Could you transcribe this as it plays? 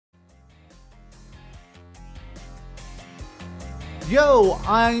Yo,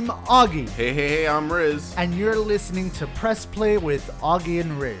 I'm Augie, Hey, I'm Riz. and you're listening to Press Play with Augie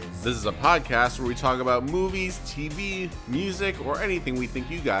and Riz. This is a podcast where we talk about movies, TV, music, or anything we think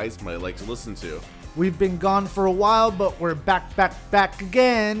you guys might like to listen to. We've been gone for a while, but we're back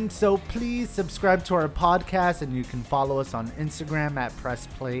again. So please subscribe to our podcast, and you can follow us on Instagram at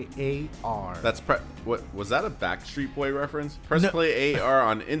PressPlayAR. That's what was that a Backstreet Boy reference? Press Play AR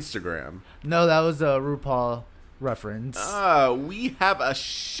on Instagram. No, that was a RuPaul reference. We have a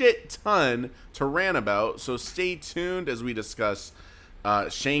shit ton to rant about, so stay tuned as we discuss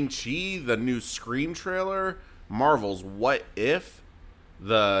Shang-Chi, the new Scream trailer, Marvel's What If,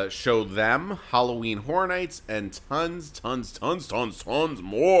 the show Them, Halloween Horror Nights, and tons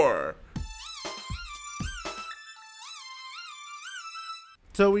more.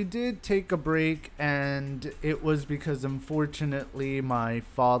 So we did take a break, and it was because unfortunately my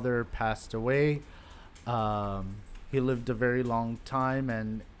father passed away. He lived a very long time,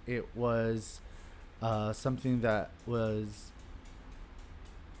 and it was something that was,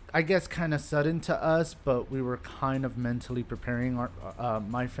 I guess, kind of sudden to us, but we were kind of mentally preparing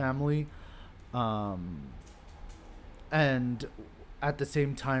my family, and at the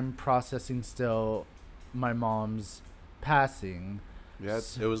same time processing still my mom's passing. Yeah,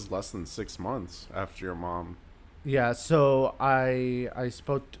 it was less than 6 months after your mom. Yeah, so I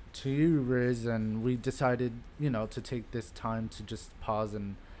spoke to you, Riz, and we decided, to take this time to just pause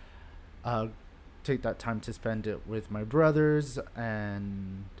and take that time to spend it with my brothers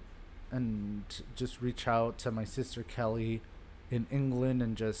and just reach out to my sister Kelly in England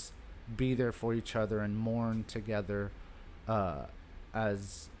and just be there for each other and mourn together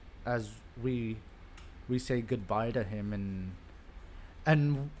as we say goodbye to him,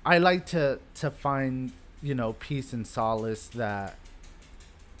 and I like to find peace and solace that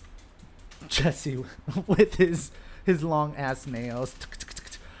Jesse with his long ass nails.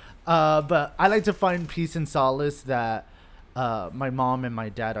 But I like to find peace and solace that my mom and my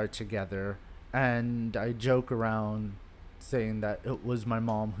dad are together, and I joke around saying that it was my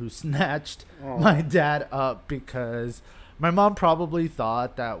mom who snatched my dad up, because my mom probably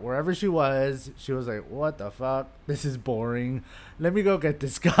thought that wherever she was like, what the fuck? This is boring. Let me go get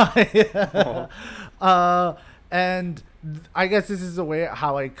this guy. And I guess this is the way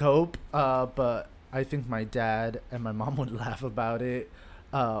how I cope. But I think my dad and my mom would laugh about it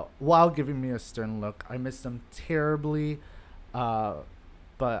while giving me a stern look. I miss them terribly. But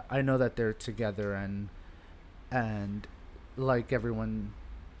I know that they're together, and like everyone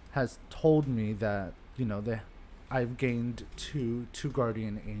has told me that, I've gained two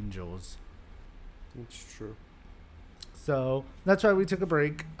guardian angels. That's true. So that's why we took a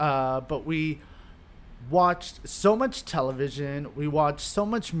break. But we watched so much television. We watched so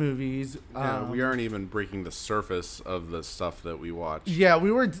much movies. Yeah, we aren't even breaking the surface of the stuff that we watched. Yeah,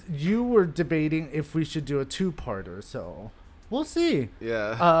 you were debating if we should do a two-parter. So we'll see.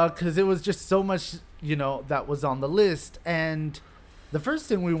 Yeah. Because it was just so much, that was on the list. And the first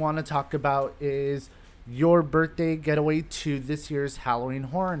thing we want to talk about is your birthday getaway to this year's Halloween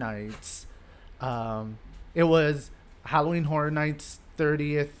Horror Nights. It was Halloween Horror Nights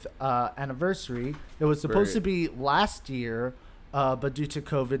 30th anniversary. It was supposed to be last year, but due to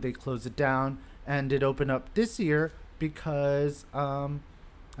COVID, they closed it down, and it opened up this year because I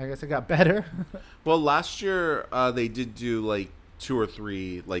guess it got better. Well, last year they did do like 2 or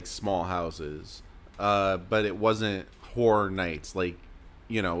 3 like small houses, but it wasn't horror nights. Like,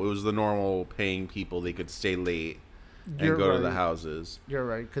 it was the normal paying people. They could stay late and go to the houses. You're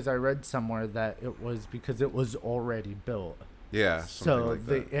right, because I read somewhere that it was because it was already built. Yeah, so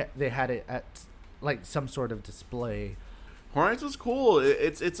they had it at like some sort of display. Horror Nights was cool.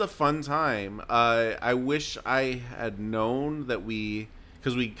 It's a fun time. I wish I had known that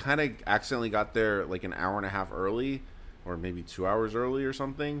because we kind of accidentally got there like an hour and a half early, or maybe 2 hours early or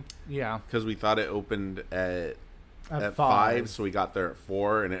something. Yeah, because we thought it opened at 5, so we got there at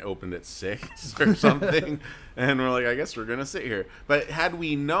 4, and it opened at 6 or something. And we're like, I guess we're gonna sit here. But had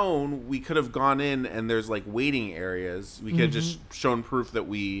we known, we could have gone in, and there's like waiting areas. We could have just shown proof that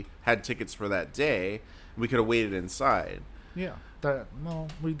we had tickets for that day. We could have waited inside. Yeah, no,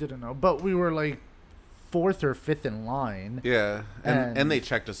 we didn't know, but we were like 4th or 5th in line. Yeah, and they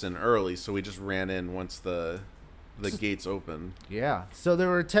checked us in early, so we just ran in once the gates open. Yeah, so there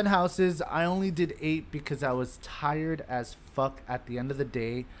were 10 houses. I only did 8 because I was tired as fuck at the end of the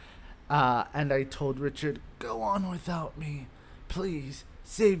day, and I told Richard, go on without me, please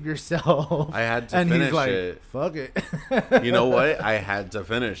save yourself. I had to and finish he's like, it. Fuck it. You know what? I had to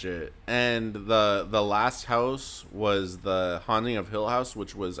finish it. And the last house was the Haunting of Hill House,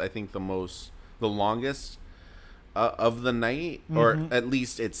 which was, I think, the longest. of the night, or at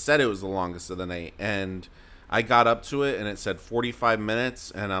least it said it was the longest of the night. And I got up to it, and it said 45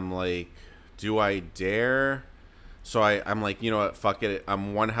 minutes, and I'm like, do I dare? So I'm like, you know what, fuck it.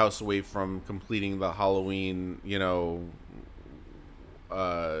 I'm one house away from completing the Halloween,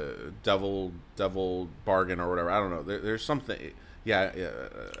 devil bargain or whatever. I don't know. There's something. Yeah.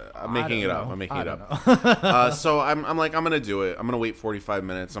 I'm making it up. So I'm like, I'm gonna do it. I'm gonna wait 45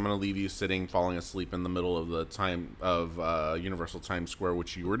 minutes. I'm gonna leave you sitting, falling asleep in the middle of the time of Universal Times Square,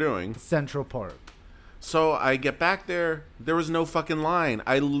 which you were doing. Central Park. So I get back there. There was no fucking line.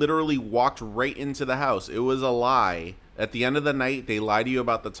 I literally walked right into the house. It was a lie. At the end of the night, they lie to you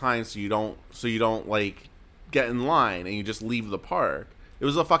about the time, so you don't like get in line and you just leave the park. It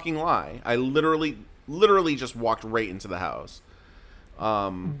was a fucking lie. I literally just walked right into the house.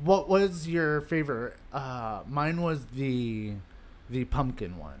 What was your favorite? Mine was the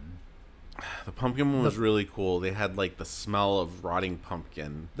pumpkin one. The pumpkin one was really cool. They had like the smell of rotting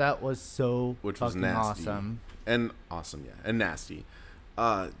pumpkin. That was so which was nasty. And nasty.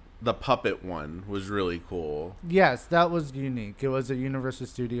 The puppet one was really cool. Yes, that was unique. It was a Universal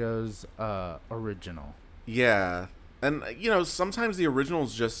Studios original. Yeah. And, sometimes the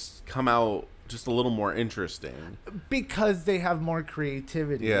originals just come out just a little more interesting. Because they have more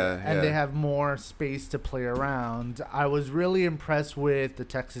creativity. And they have more space to play around. I was really impressed with the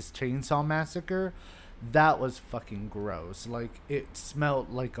Texas Chainsaw Massacre. That was fucking gross. Like, it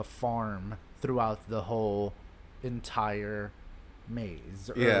smelled like a farm throughout the whole entire maze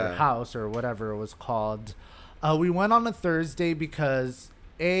or house or whatever it was called. We went on a Thursday because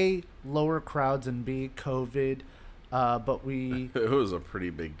A, lower crowds, and B, COVID. But it was a pretty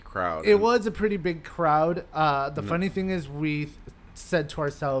big crowd. It was a pretty big crowd. The funny thing is we said to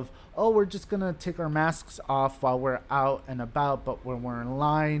ourselves, we're just going to take our masks off while we're out and about. But when we're in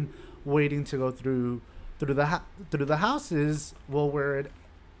line waiting to go through the houses, we'll wear it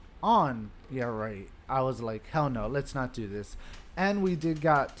on. Yeah, right. I was like, hell no, let's not do this. And we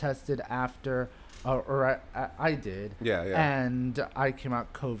got tested after, or I did. Yeah. And I came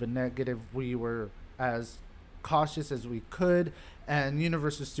out COVID negative. We were as cautious as we could, and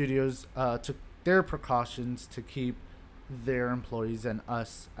Universal Studios took their precautions to keep their employees and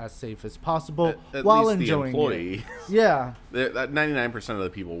us as safe as possible at while least enjoying the employee. It. Yeah. That 99% of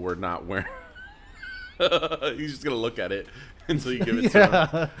the people were not wearing. You're just gonna look at it until you give it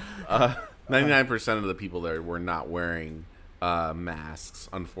to them. 99% of the people there were not wearing masks,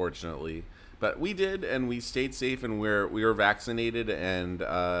 unfortunately, but we did, and we stayed safe, and we were vaccinated, and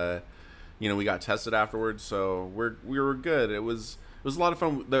we got tested afterwards, so we were good. It was a lot of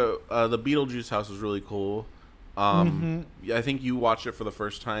fun. The Beetlejuice house was really cool. I think you watched it for the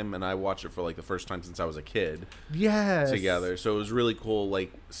first time, and I watched it for like the first time since I was a kid. Yes. Together, so it was really cool,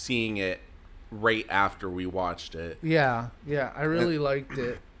 like seeing it right after we watched it. Yeah, I really liked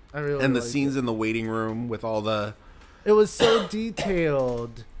it. And the scenes in the waiting room with all the. It was so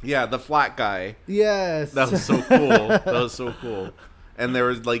detailed. Yeah, the flat guy. Yes. That was so cool. And there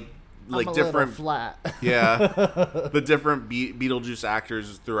was like different flat. Yeah. The different Beetlejuice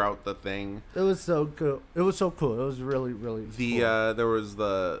actors throughout the thing. It was so cool. It was really, really cool. There was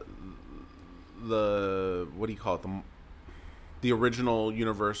the what do you call it? The original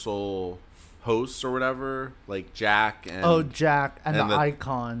Universal hosts or whatever, like Jack and Jack and the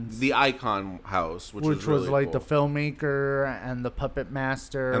icons. The icon house, which was really like cool. The filmmaker and the puppet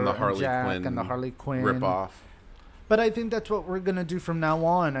master and the Harley Quinn and the Harley Quinn rip off. But I think that's what we're gonna do from now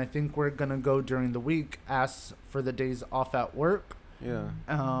on. I think we're gonna go during the week, ask for the days off at work. Yeah.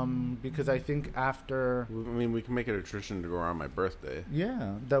 Because I think after. I mean, we can make it a tradition to go around my birthday.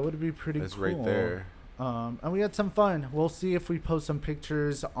 Yeah, that would be pretty cool. It's right there. And we had some fun. We'll see if we post some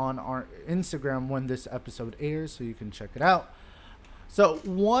pictures on our Instagram when this episode airs, so you can check it out. So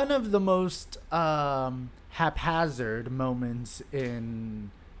one of the most haphazard moments in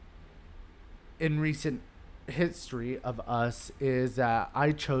recent history of us is that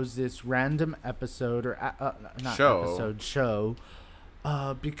I chose this random episode or show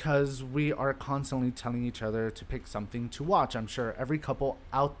because we are constantly telling each other to pick something to watch. I'm sure every couple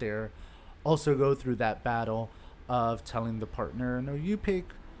out there also go through that battle of telling the partner, no, you pick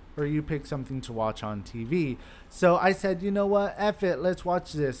something to watch on TV. So I said, you know what, F it, let's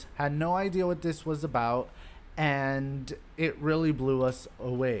watch this. Had no idea what this was about, and it really blew us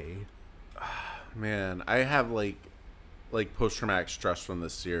away. Man, I have like post-traumatic stress from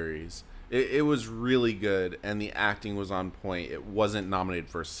this series. It was really good, and the acting was on point. It wasn't nominated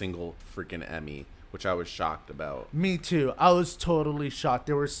for a single freaking Emmy, which I was shocked about. Me too. I was totally shocked.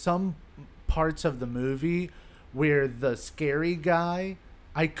 There were some parts of the movie where the scary guy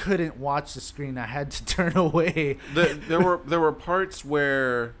I couldn't watch the screen. I had to turn away. There were parts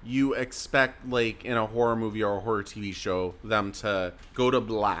where you expect, like in a horror movie or a horror TV show, them to go to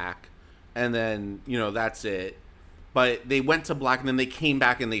black, and then that's it. But they went to black, and then they came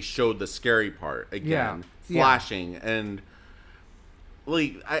back and they showed the scary part again, flashing, and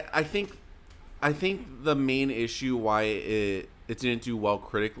like I think the main issue why it didn't do well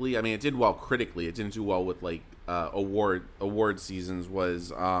critically. I mean, it did well critically. It didn't do well with like award seasons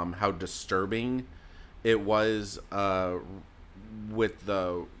was how disturbing it was with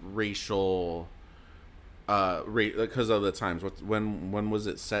the racial because of the times. When was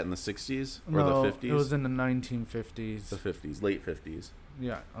it set, in the 60s or the 50s? It was in the 1950s. The 50s, late 50s.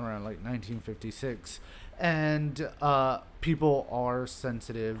 Yeah, around like 1956. And people are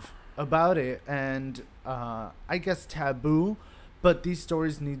sensitive about it, and I guess taboo. But these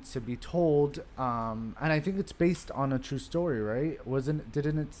stories need to be told, and I think it's based on a true story, right?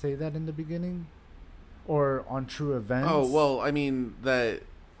 Didn't it say that in the beginning, or on true events? Oh well, I mean that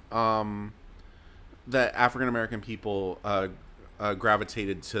African American people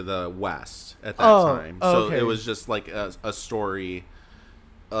gravitated to the West at that time, so it was just like a story,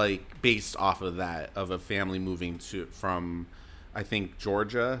 like based off of that, of a family moving from, I think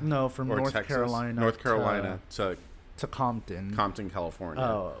Georgia. No, from North Carolina to Compton, California.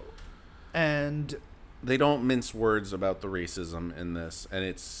 Oh, and they don't mince words about the racism in this,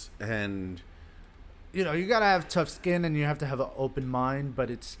 and you gotta have tough skin and you have to have an open mind, but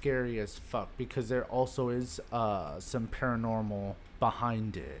it's scary as fuck because there also is some paranormal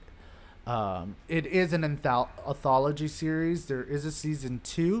behind it. It is an anthology series. There is a season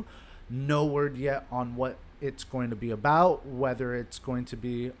 2. No word yet on what it's going to be about, whether it's going to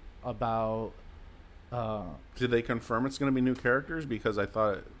be about did they confirm it's going to be new characters? Because I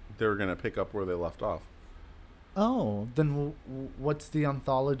thought they were going to pick up where they left off. Oh, then what's the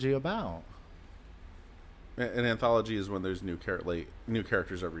anthology about? An anthology is when there's new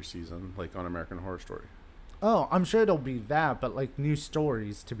characters every season, like on American Horror Story. Oh, I'm sure it'll be that, but like new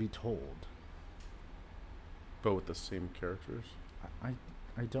stories to be told. But with the same characters? I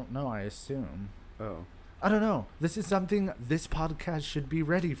don't know. I assume. Oh. I don't know. This is something this podcast should be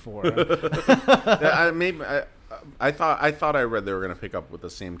ready for. I thought I read they were going to pick up with the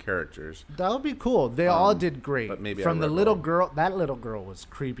same characters. That would be cool. They all did great. But maybe from the little girl. That little girl was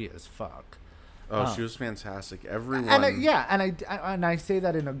creepy as fuck. Oh, she was fantastic. Everyone. And I say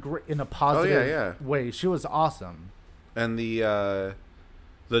that in a positive way. She was awesome. And the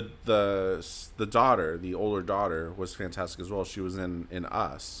daughter, the older daughter, was fantastic as well. She was in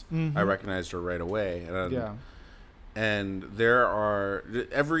Us. Mm-hmm. I recognized her right away. And there are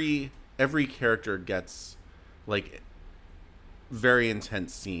every character gets like very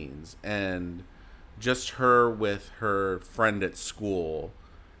intense scenes, and just her with her friend at school.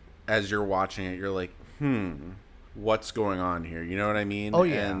 As you're watching it, you're like, what's going on here? You know what I mean? Oh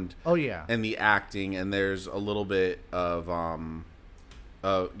yeah. And the acting, and there's a little bit of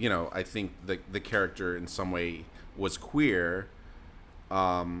I think the character in some way was queer.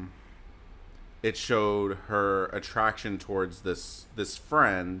 It showed her attraction towards this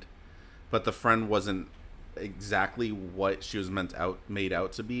friend, but the friend wasn't exactly what she was made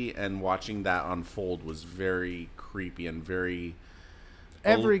out to be, and watching that unfold was very creepy and very.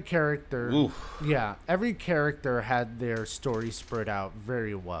 Every character had their story spread out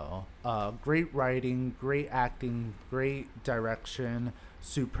very well. Great writing, great acting, great direction,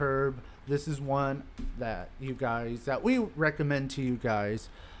 superb. This is one that we recommend to you guys.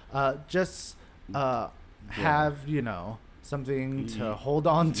 Just have something to hold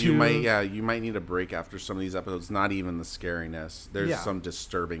on to. You might need a break after some of these episodes. Not even the scariness. There's some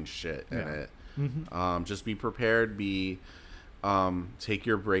disturbing shit in it. Mm-hmm. Just be prepared. Take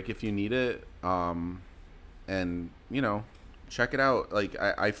your break if you need it, and check it out. Like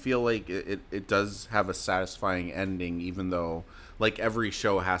I feel like it does have a satisfying ending, even though like every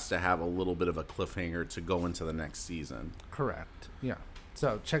show has to have a little bit of a cliffhanger to go into the next season. Correct. Yeah.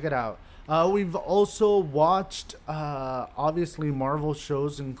 So check it out. We've also watched obviously Marvel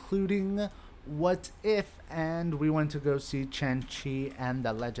shows, including What If, and we went to go see Shang-Chi and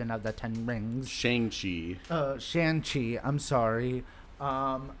the Legend of the Ten Rings. Shang-Chi, I'm sorry.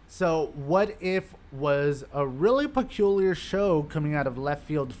 So What If was a really peculiar show coming out of left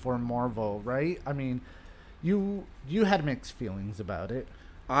field for Marvel, right? I mean, you had mixed feelings about it.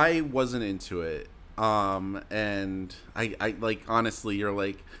 I wasn't into it. And I like, honestly, you're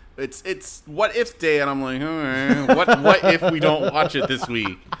like, it's What If Day, and I'm like, what if we don't watch it this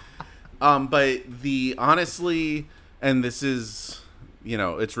week? But honestly, and this is,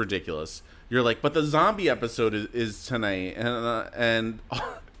 it's ridiculous. you're like, but the zombie episode is tonight, and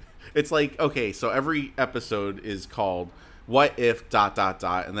it's like, okay, so every episode is called "What If ...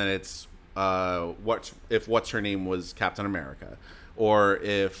 and then it's what if what's her name was Captain America, or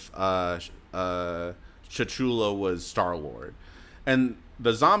if Chachula was Star-Lord, and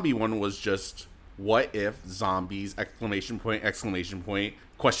the zombie one was just what if zombies ! !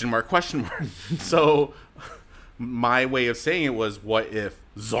 Question mark. So my way of saying it was, what if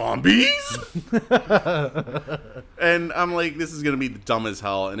zombies? And I'm like, this is gonna be dumb as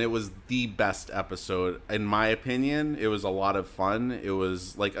hell, and it was the best episode in my opinion. It was a lot of fun. It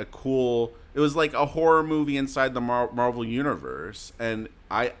was like a horror movie inside the Marvel universe, and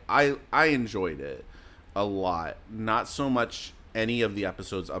I enjoyed it a lot. Not so much any of the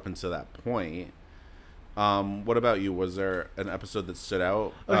episodes up until that point. What about you? Was there an episode that stood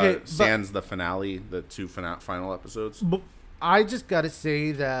out? Okay, sans the finale, the two final episodes. But I just gotta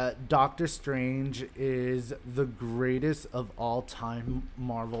say that Doctor Strange is the greatest of all time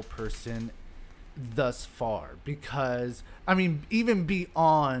Marvel person thus far, because I mean, even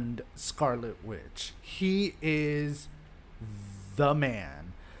beyond Scarlet Witch, he is the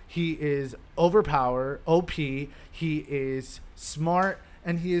man. He is overpowered, OP. He is smart,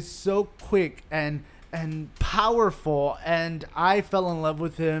 and he is so quick and powerful. And I fell in love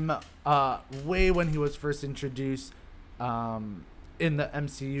with him way when he was first introduced in the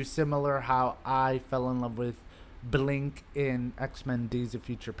MCU. Similar how I fell in love with Blink in X-Men Days of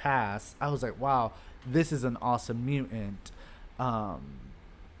Future Past. I was like, wow, this is an awesome mutant.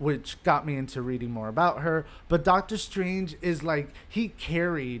 Which got me into reading more about her. But Doctor Strange is like, he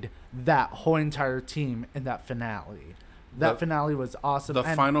carried that whole entire team in that finale. That finale was awesome. The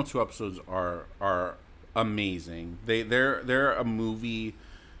final two episodes are amazing. They're a movie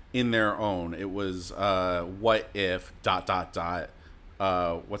in their own. It was what if ... What's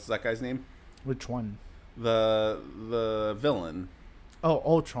that guy's name? Which one? The villain. Oh,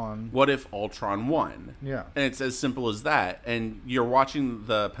 Ultron. What if Ultron won? Yeah. And it's as simple as that. And you're watching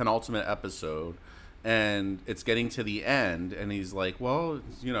the penultimate episode, and it's getting to the end, and he's like, well,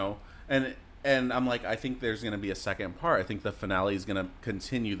 you know, and I'm like, I think there's going to be a second part. I think the finale is going to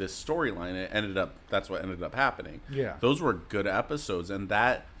continue this storyline. That's what ended up happening. Yeah. Those were good episodes, and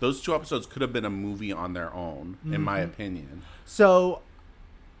those two episodes could have been a movie on their own, in my opinion. So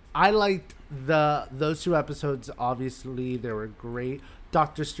I liked those two episodes. Obviously, they were great.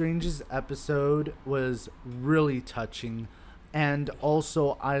 Doctor Strange's episode was really touching, and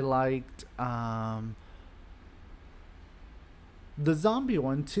also I liked the zombie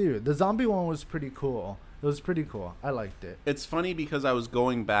one too. The zombie one was pretty cool. It was pretty cool. I liked it. It's funny because I was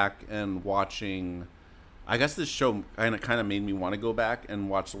going back and watching. I guess this show kind of made me want to go back and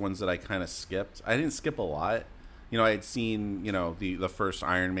watch the ones that I kind of skipped. I didn't skip a lot. You know, I had seen, you know, the first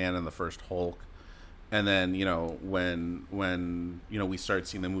Iron Man and the first Hulk. And then, you know, when you know, we started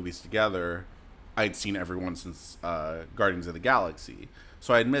seeing the movies together, I'd seen everyone since Guardians of the Galaxy.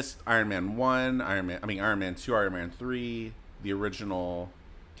 So I'd missed Iron Man 1, Iron Man 2, Iron Man 3, the original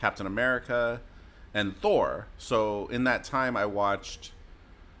Captain America, and Thor. So in that time I only watched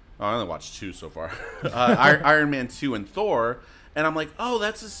 2 so far. Iron Man 2 and Thor, and I'm like, "Oh,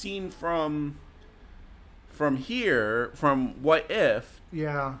 that's a scene from here, from What If."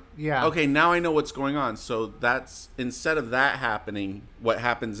 Yeah. Okay, now I know what's going on. So that's, instead of that happening, what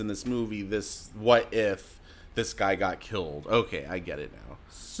happens in this movie, this what if this guy got killed. Okay, I get it now.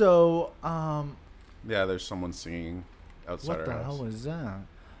 So, yeah, there's someone singing outside our house. What the hell was that?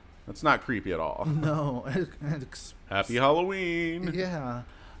 That's not creepy at all. No. Happy Halloween. Yeah.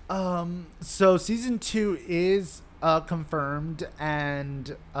 So season 2 is confirmed,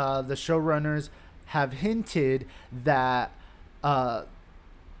 and the showrunners have hinted that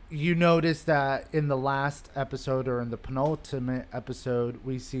you notice that in the last episode, or in the penultimate episode,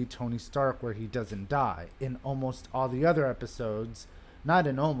 we see Tony Stark where he doesn't die. In almost all the other episodes,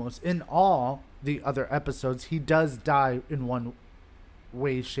 in all the other episodes, he does die in one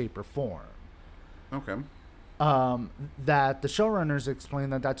way, shape, or form. Okay. That the showrunners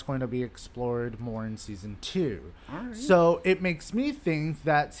explain that that's going to be explored more in season 2. All right. So it makes me think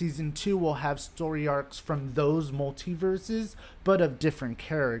that season 2 will have story arcs from those multiverses, but of different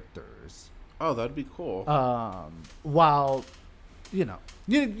characters. Oh, that'd be cool. While, you know,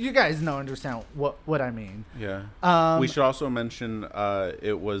 you guys understand what I mean. Yeah. We should also mention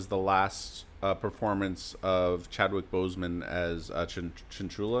it was the last performance of Chadwick Boseman as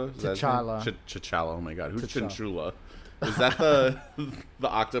Chinchula. T'Challa. Oh my God, who's Chinchula? Is that the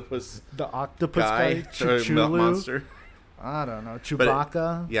octopus? The octopus guy, monster. I don't know,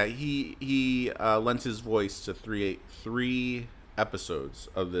 Chewbacca. Yeah, he lent his voice to three episodes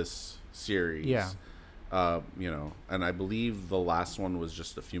of this series. Yeah. And I believe the last one was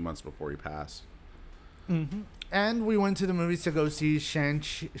just a few months before he passed. Mm-hmm. And we went to the movies to go see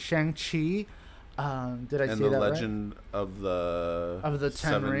Shang-Chi. Did I say that right? And the Legend of the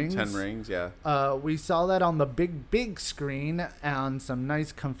Ten Rings. 10 Rings, yeah. We saw that on the big screen on some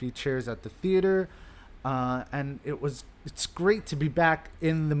nice comfy chairs at the theater. And it's great to be back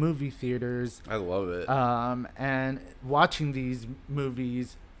in the movie theaters. I love it. And watching these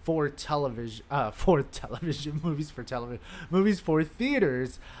movies movies for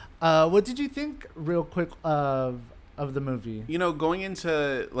theaters. What did you think, real quick, of the movie? Going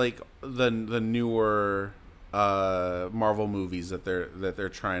into like the newer Marvel movies that they're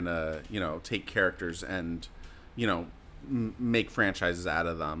trying to take characters and make franchises out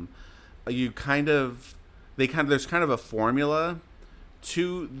of them. There's kind of a formula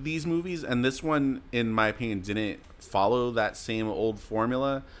to these movies, and this one, in my opinion, didn't follow that same old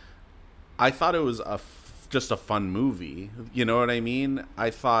formula. I thought it was just a fun movie. You know what I mean?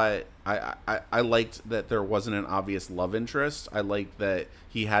 I thought I liked that there wasn't an obvious love interest. I liked that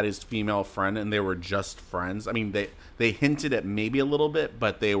he had his female friend and they were just friends. I mean, they hinted at maybe a little bit,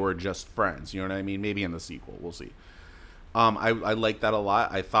 but they were just friends. You know what I mean? Maybe in the sequel, we'll see. I liked that a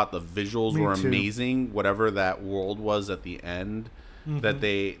lot. I thought the visuals were amazing. Whatever that world was at the end that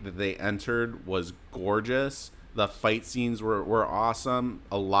they entered was gorgeous. The fight scenes were awesome.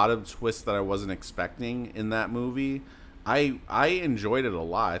 A lot of twists that I wasn't expecting in that movie. I enjoyed it a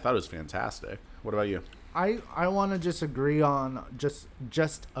lot. I thought it was fantastic. What about you? I want to just agree on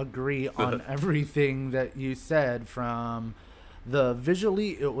agree on everything that you said. From the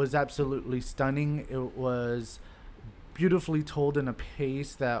visually, it was absolutely stunning. It was beautifully told in a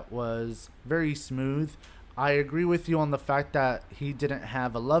pace that was very smooth. I agree with you on the fact that he didn't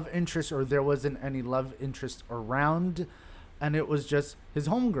have a love interest, or there wasn't any love interest around, and it was just his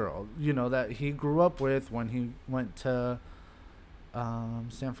homegirl, that he grew up with when he went to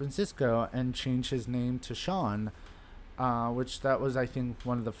San Francisco and changed his name to Sean, which that was, I think,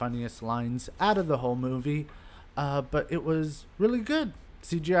 one of the funniest lines out of the whole movie. But it was really good.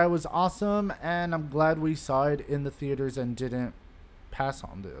 CGI was awesome, and I'm glad we saw it in the theaters and didn't pass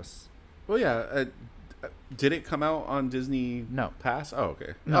on this. Well, yeah. Did it come out on Disney No. Pass? Oh,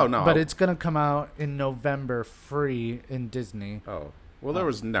 okay. No, oh, no. But it's going to come out in November free in Disney. Oh. Well, there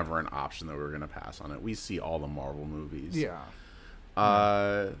was never an option that we were going to pass on it. We see all the Marvel movies. Yeah.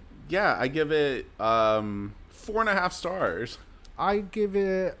 Yeah, I give it 4.5 stars. I give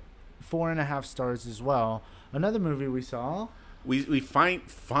it 4.5 stars as well. Another movie we saw. We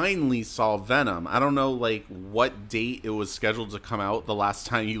finally saw Venom. I don't know what date it was scheduled to come out the last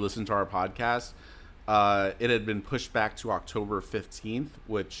time you listened to our podcast. It had been pushed back to October 15th,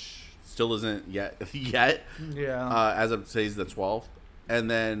 which still isn't yet. Yeah. As of today's the 12th.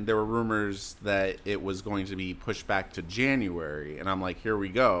 And then there were rumors that it was going to be pushed back to January. And I'm like, here we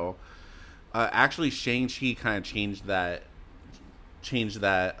go. Actually, Shang-Chi kind of changed that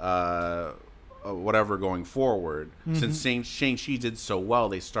whatever going forward. Mm-hmm. Since Shang-Chi did so well,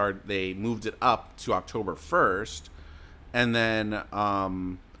 they moved it up to October 1st. And then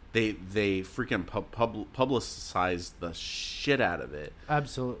they freaking publicized the shit out of it.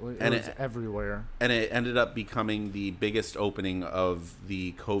 Absolutely. It was everywhere. And it ended up becoming the biggest opening of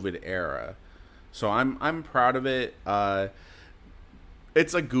the COVID era. So I'm proud of it.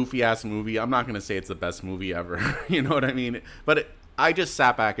 It's a goofy ass movie. I'm not going to say it's the best movie ever. You know what I mean? But I just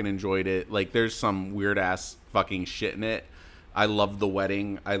sat back and enjoyed it. There's some weird ass fucking shit in it. I loved the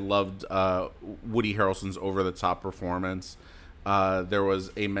wedding. I loved Woody Harrelson's over the top performance. There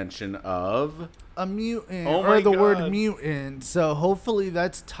was a mention of a mutant, or the word mutant. So hopefully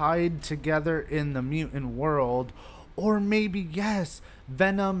that's tied together in the mutant world, or maybe yes,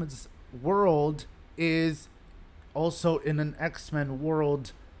 Venom's world is also in an X-Men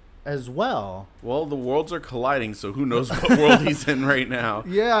world as well. Well, the worlds are colliding, so who knows what world he's in right now.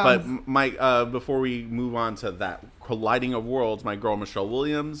 Yeah. But my before we move on to that colliding of worlds, my girl Michelle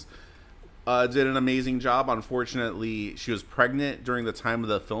Williams did an amazing job. Unfortunately, she was pregnant during the time of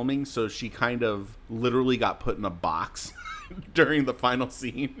the filming, so she kind of literally got put in a box during the final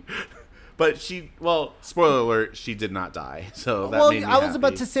scene. But spoiler alert, she did not die. So that made me happy. I was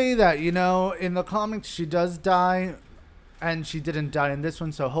about to say that, in the comics she does die, and she didn't die in this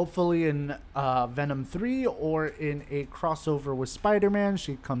one. So hopefully in Venom 3 or in a crossover with Spider-Man,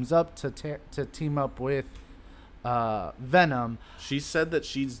 she comes up to team up with Venom. She said that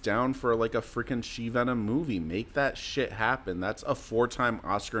she's down for a freaking She-Venom movie. Make that shit happen. That's a 4-time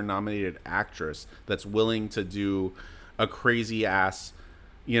Oscar-nominated actress that's willing to do a crazy ass,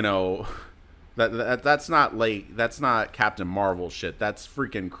 That's not Captain Marvel shit. That's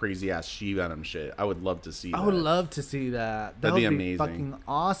freaking crazy ass She-Venom shit. I would love to see that. I would love to see that. That'd be would amazing. Fucking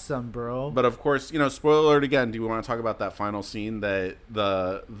awesome, bro. But of course, spoiler alert again. Do we want to talk about that final scene that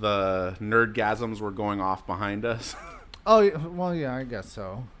the nerdgasms were going off behind us? Oh well, yeah, I guess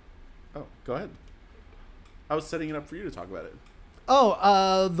so. Oh, go ahead. I was setting it up for you to talk about it.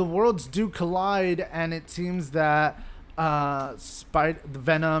 Oh, the worlds do collide, and it seems that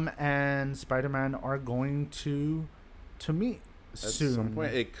Venom and Spider-Man are going to meet soon. At some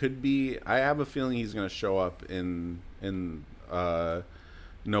point. It could be. I have a feeling he's going to show up in No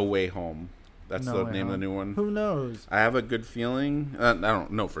Way Home. That's the name of the new one. Who knows? I have a good feeling. I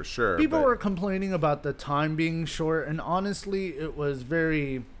don't know for sure. People were complaining about the time being short, and honestly, it was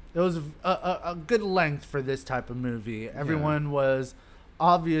a good length for this type of movie. Everyone was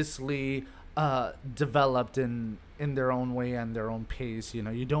obviously developed in their own way and their own pace.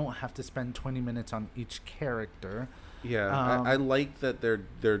 You don't have to spend 20 minutes on each character. Yeah, I like that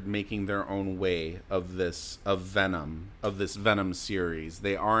they're making their own way of this Venom series.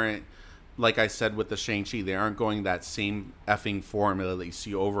 They aren't, like I said with the Shang-Chi, they aren't going that same effing formula that you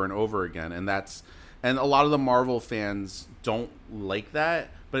see over and over again, and a lot of the Marvel fans don't like that.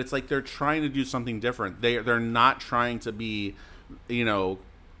 But it's like they're trying to do something different. They're not trying to be,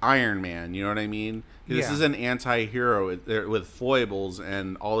 Iron Man. You know what I mean? This is an anti-hero with foibles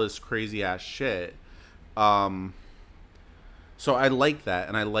and all this crazy ass shit. So I like that,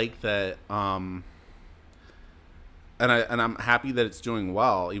 and I like that. And I'm happy that it's doing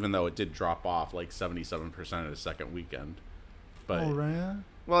well, even though it did drop off like 77% of the second weekend. But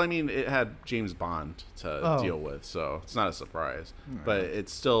well, I mean, it had James Bond to deal with, so it's not a surprise. Right. But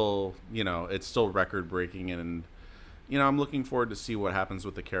it's still, it's still record breaking, and I'm looking forward to see what happens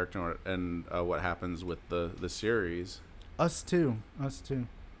with the character and what happens with the series. Us too.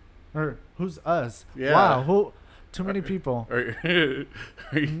 Or who's us? Yeah. Wow. Too many people. Are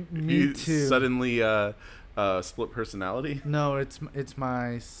Me too. Suddenly split personality? No, it's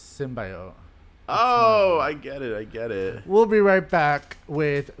my symbiote. I get it. We'll be right back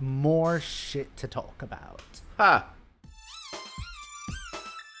with more shit to talk about. Ha!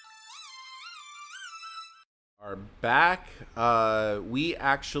 Are back. We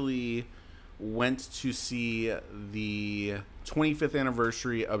actually went to see the 25th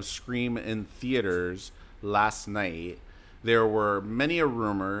anniversary of Scream in theaters last night. There were many a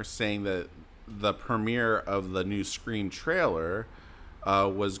rumor saying that the premiere of the new Scream trailer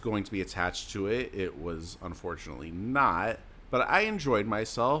was going to be attached to it. It was unfortunately not, but I enjoyed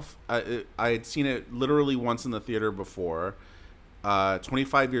myself. I had seen it literally once in the theater before.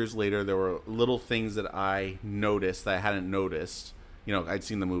 25 years later, there were little things that I noticed that I hadn't noticed. I'd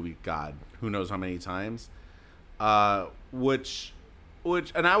seen the movie, God, who knows how many times. Which,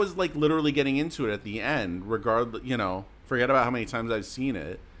 and I was like literally getting into it at the end, regardless, forget about how many times I've seen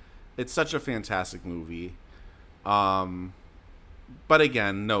it. It's such a fantastic movie. But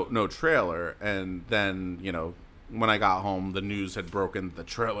again, no trailer. And then, when I got home, the news had broken. The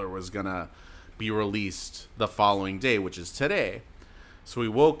trailer was going to be released the following day, which is today. So we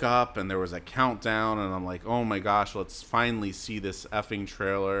woke up and there was a countdown, and I'm like, oh my gosh, let's finally see this effing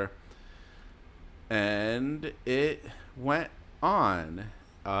trailer. And it went on.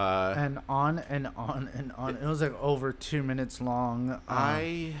 And on and on and on. It was like over 2 minutes long.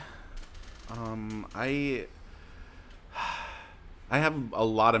 I have a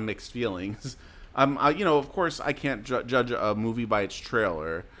lot of mixed feelings. Of course, I can't judge a movie by its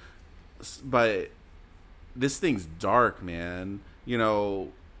trailer, but this thing's dark, man.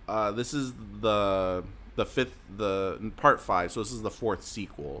 This is the part 5, so this is the 4th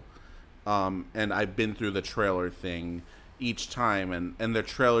sequel. And I've been through the trailer thing each time, and the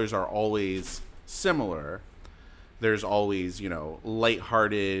trailers are always similar. There's always,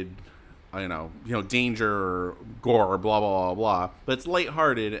 lighthearted, danger or gore or blah, blah, blah, blah. But it's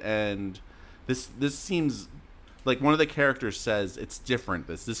lighthearted, and this seems like one of the characters says it's different.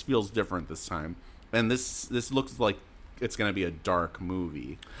 This feels different this time. And this looks like it's going to be a dark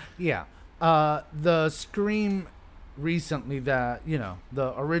movie. Yeah. The Scream recently that,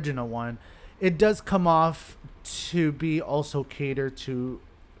 the original one, it does come off to be also catered to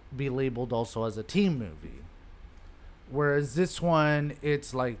be labeled also as a teen movie. Whereas this one,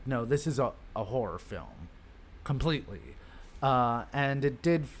 it's like, no, this is a horror film completely. And it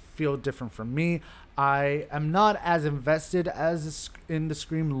did feel different for me. I am not as invested in the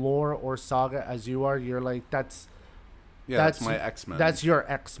Scream lore or saga as you are. You're like, that's my X-Men. That's your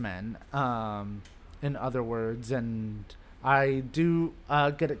X-Men, in other words. And I do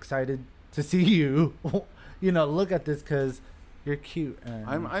get excited to see you, look at this, because You're cute.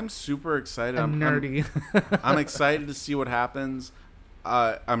 And I'm super excited. and nerdy. I'm excited to see what happens.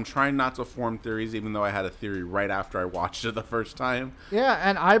 I'm trying not to form theories, even though I had a theory right after I watched it the first time. Yeah,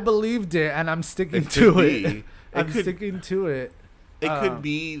 and I believed it, and I'm sticking to it. I'm sticking to it. It could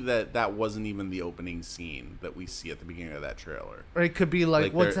be that wasn't even the opening scene that we see at the beginning of that trailer. Or it could be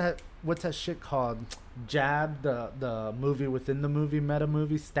like what's that shit called? Jab, the movie within the movie, meta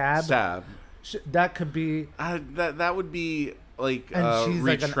movie, Stab. That could be. That would be like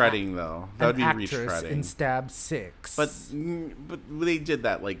retreading, though. That would be retreading in Stab 6. But they did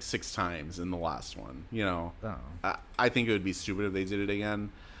that like 6 times in the last one. You know, I think it would be stupid if they did it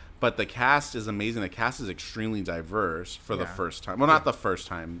again. But the cast is amazing. The cast is extremely diverse for the first time. Well, not the first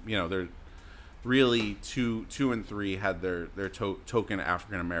time. You know, they're really 2 and 3 had their token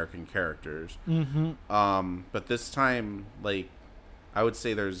African American characters. Mm-hmm. But this time, like, I would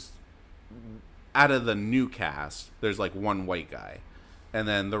say there's, out of the new cast, there's like one white guy, and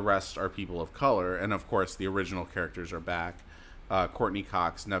then the rest are people of color. And of course, the original characters are back: Courtney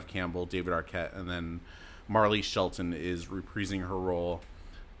Cox, Neve Campbell, David Arquette, and then Marley Shelton is reprising her role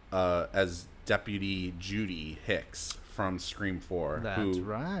as Deputy Judy Hicks from Scream 4. That's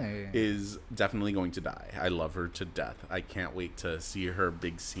right. Is definitely going to die. I love her to death. I can't wait to see her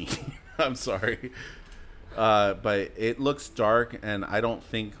big scene. I'm sorry. But it looks dark, and I don't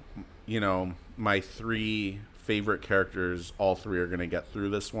think, you know, my 3 favorite characters, all 3 are going to get through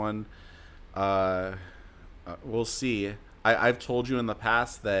this one. We'll see. I've told you in the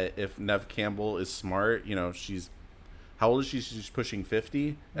past that if Neve Campbell is smart, you know, how old is she? She's pushing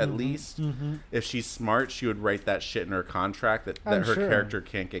 50 at least. Mm-hmm. If she's smart, she would write that shit in her contract that her character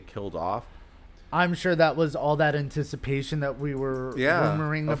can't get killed off. I'm sure that was all that anticipation that we were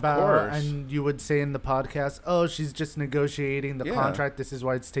rumoring about. Course. And you would say in the podcast, oh, she's just negotiating the contract. This is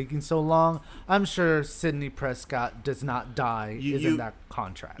why it's taking so long. I'm sure Sidney Prescott does not die in that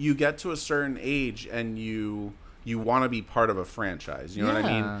contract. You get to a certain age and you want to be part of a franchise. You know what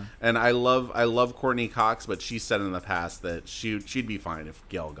I mean? And I love Courtney Cox, but she said in the past that she'd be fine if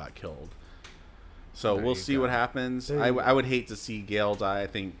Gale got killed. So we'll see what happens. I would hate to see Gale die. I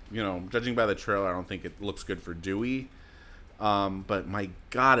think, you know, judging by the trailer, I don't think it looks good for Dewey. But my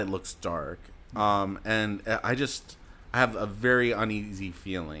God, it looks dark. And I have a very uneasy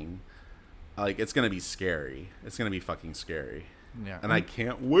feeling. Like, it's going to be scary. It's going to be fucking scary. Yeah. And I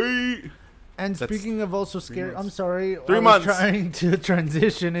can't wait. And speaking of also scary, I'm sorry. 3 months. I was trying to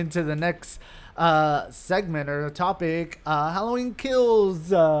transition into the next segment or topic. Halloween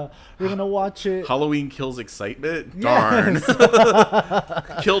Kills. We're going to watch it. Halloween Kills excitement? Yes.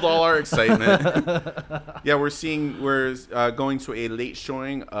 Darn. Killed all our excitement. Yeah, we're going to a late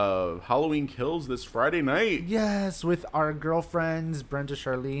showing of Halloween Kills this Friday night. Yes, with our girlfriends, Brenda,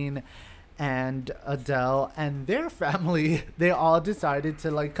 Charlene, and Adele and their family. They all decided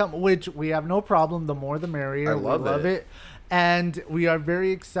to like come, which we have no problem. The more the merrier. I love it. And we are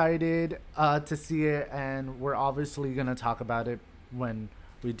very excited to see it, and we're obviously going to talk about it when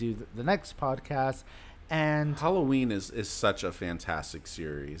we do the next podcast. And Halloween is such a fantastic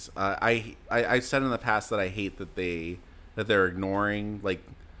series. I've said in the past that I hate that they're ignoring, like,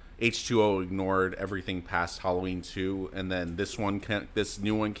 H2O ignored everything past Halloween 2, and then this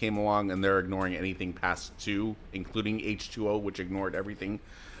new one came along, and they're ignoring anything past 2, including H2O, which ignored everything.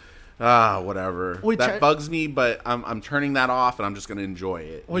 Whatever. That bugs me, but I'm turning that off, and I'm just going to enjoy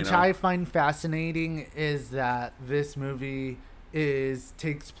it. Which I find fascinating is that this movie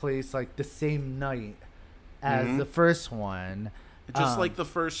takes place like the same night as the first one. Just like the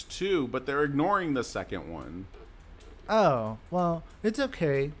first 2, but they're ignoring the second one. Oh, well, it's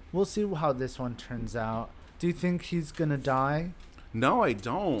okay. We'll see how this one turns out. Do you think he's going to die? No, I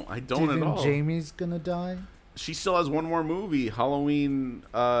don't. I don't at all. Do you think Jamie's going to die? She still has one more movie. Halloween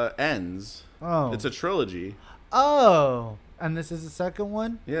Ends. Oh. It's a trilogy. Oh. And this is the second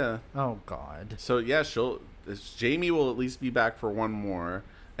one? Yeah. Oh, God. So, yeah, Jamie will at least be back for one more.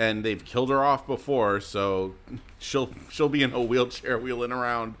 And they've killed her off before, so she'll be in a wheelchair wheeling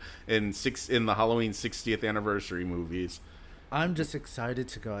around in the Halloween 60th anniversary movies. I'm just excited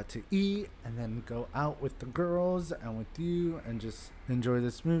to go out to eat and then go out with the girls and with you and just enjoy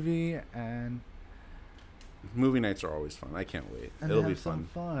this movie. And movie nights are always fun. I can't wait. It'll be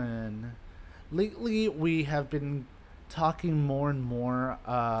fun. Lately, we have been talking more and more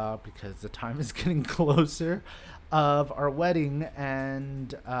because the time is getting closer of our wedding.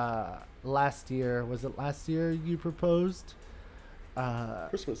 And last year you proposed?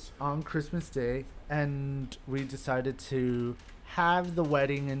 Christmas. On Christmas Day. And we decided to have the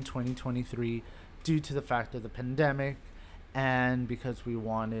wedding in 2023 due to the fact of the pandemic. and because we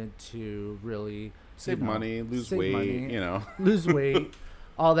wanted to really save money, lose weight, lose weight,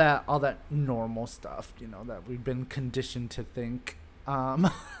 all that normal stuff, that we've been conditioned to think. Yeah.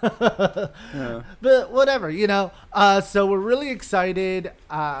 But whatever, so we're really excited.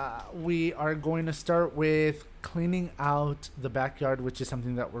 We are going to start with cleaning out the backyard, which is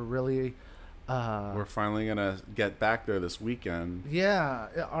something that we're really we're finally gonna get back there this weekend. Yeah,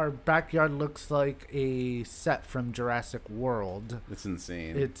 our backyard looks like a set from Jurassic World. It's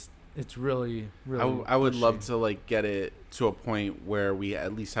insane. It's really, really I would love to get it to a point where we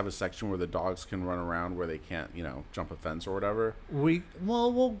at least have a section where the dogs can run around, where they can't, jump a fence or whatever.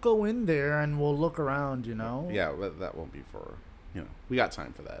 We'll go in there and we'll look around, Yeah, but that won't be for, we got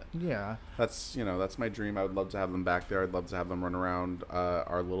time for that. Yeah. That's my dream. I would love to have them back there. I'd love to have them run around.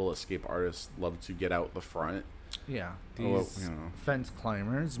 Our little escape artists love to get out the front. Yeah, these fence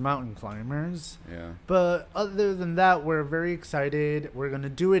climbers, mountain climbers. Yeah. But other than that, we're very excited. We're going to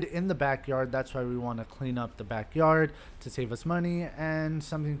do it in the backyard. That's why we want to clean up the backyard to save us money and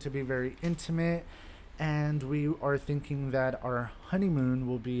something to be very intimate. And we are thinking that our honeymoon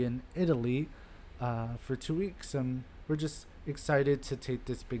will be in Italy for 2 weeks. And we're just excited to take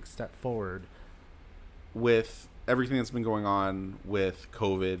this big step forward. With everything that's been going on with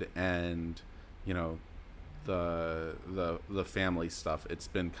COVID and, the family stuff, it's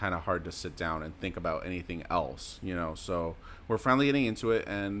been kind of hard to sit down and think about anything else, so we're finally getting into it,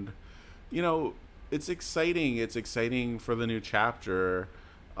 and it's exciting for the new chapter.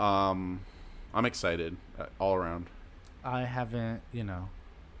 I'm excited all around. I haven't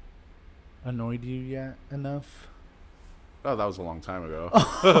annoyed you yet enough. Oh, that was a long time ago.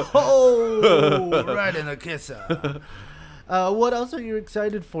 Oh, right in the kisser. What else are you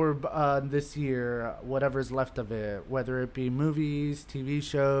excited for this year, whatever's left of it, whether it be movies, TV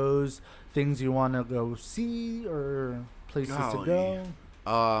shows, things you want to go see, or places to go?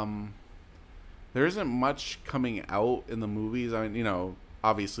 There isn't much coming out in the movies. I mean,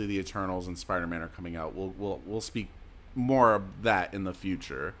 obviously the Eternals and Spider-Man are coming out. We'll speak more of that in the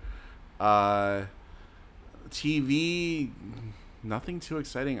future. TV, nothing too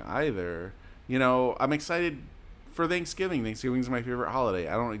exciting either. I'm excited for Thanksgiving. Thanksgiving is my favorite holiday.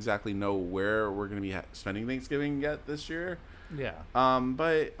 I don't exactly know where we're going to be spending Thanksgiving yet this year. Yeah.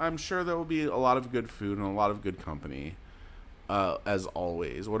 But I'm sure there will be a lot of good food and a lot of good company, as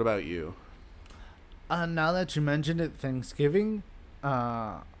always. What about you? Now that you mentioned it, Thanksgiving,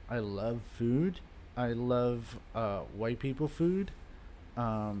 I love food. I love white people food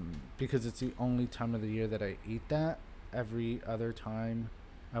because it's the only time of the year that I eat that. Every other time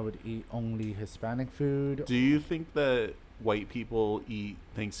I would eat only Hispanic food. Do you think that white people eat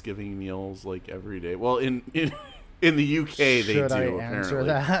Thanksgiving meals every day? Well, in the UK they do. Should I answer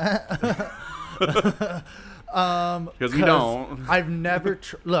that? Because we don't. I've never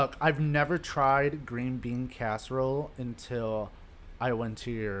I've never tried green bean casserole until I went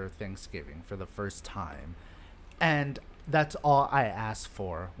to your Thanksgiving for the first time, and that's all I ask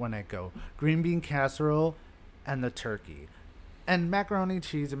for when I go: green bean casserole and the turkey. And macaroni,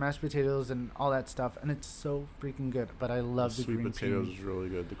 cheese, and mashed potatoes, and all that stuff, and it's so freaking good. But I love the green bean. Sweet potatoes is really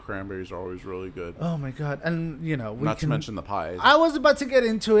good. The cranberries are always really good. Oh my god! And not to mention the pies. I was about to get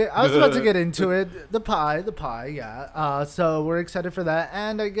into it. The pie, yeah. So we're excited for that,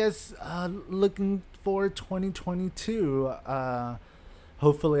 and I guess looking for 2022.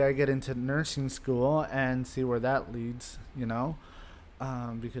 Hopefully, I get into nursing school and see where that leads.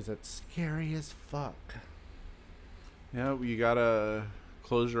 Because it's scary as fuck. Yeah, you gotta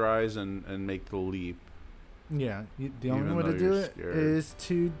close your eyes and make the leap. Yeah, the only way to do it is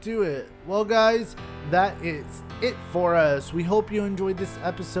to do it. Well, guys, that is it for us. We hope you enjoyed this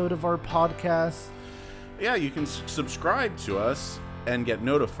episode of our podcast. Yeah, you can subscribe to us and get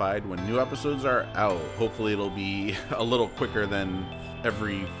notified when new episodes are out. Hopefully, it'll be a little quicker than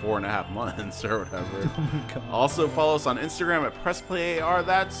every 4.5 months or whatever. Oh my god. Also, follow us on Instagram at PressPlayAR.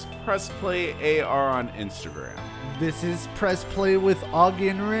 That's PressPlayAR on Instagram. This is Press Play with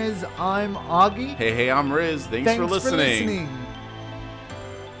Augie and Riz. I'm Augie. Hey, I'm Riz. Thanks for listening.